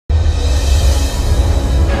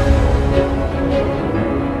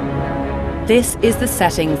This is the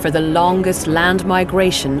setting for the longest land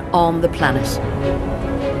migration on the planet.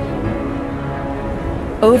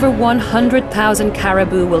 Over 100,000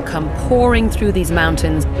 caribou will come pouring through these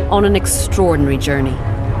mountains on an extraordinary journey.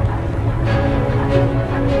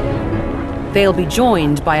 They'll be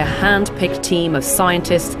joined by a hand-picked team of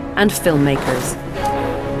scientists and filmmakers.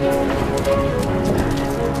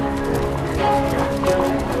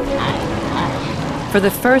 For the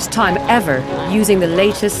first time ever, using the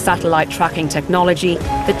latest satellite tracking technology,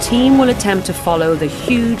 the team will attempt to follow the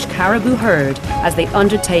huge caribou herd as they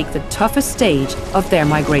undertake the toughest stage of their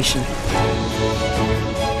migration.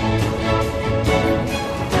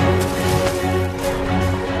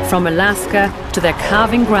 From Alaska to their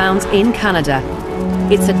calving grounds in Canada,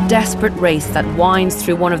 it's a desperate race that winds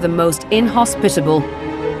through one of the most inhospitable,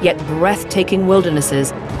 yet breathtaking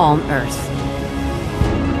wildernesses on Earth.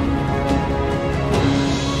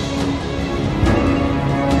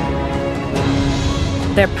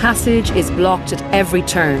 Their passage is blocked at every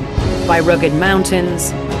turn by rugged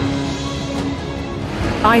mountains,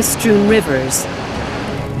 ice-strewn rivers,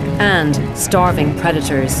 and starving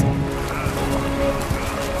predators.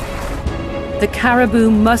 The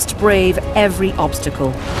caribou must brave every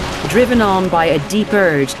obstacle, driven on by a deep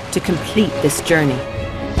urge to complete this journey.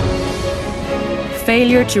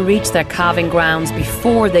 Failure to reach their calving grounds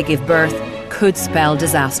before they give birth could spell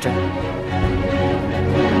disaster.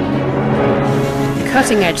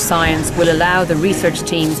 Cutting-edge science will allow the research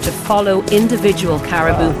teams to follow individual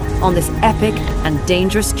caribou on this epic and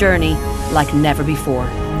dangerous journey like never before.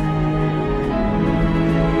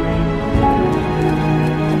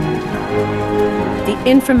 The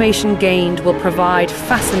information gained will provide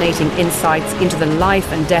fascinating insights into the life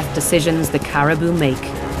and death decisions the caribou make.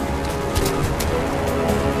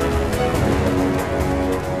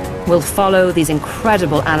 We'll follow these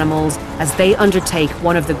incredible animals as they undertake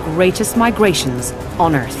one of the greatest migrations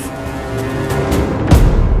on Earth.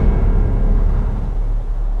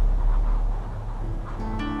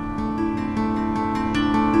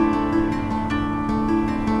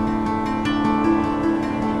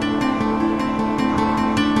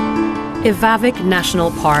 Ivavik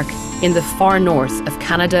National Park in the far north of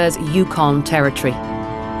Canada's Yukon Territory.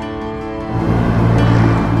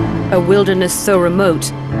 A wilderness so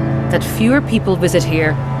remote that fewer people visit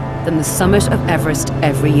here than the summit of Everest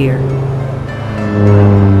every year.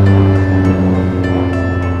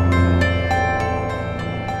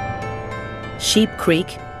 Sheep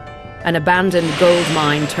Creek, an abandoned gold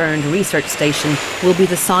mine turned research station, will be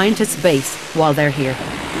the scientists' base while they're here.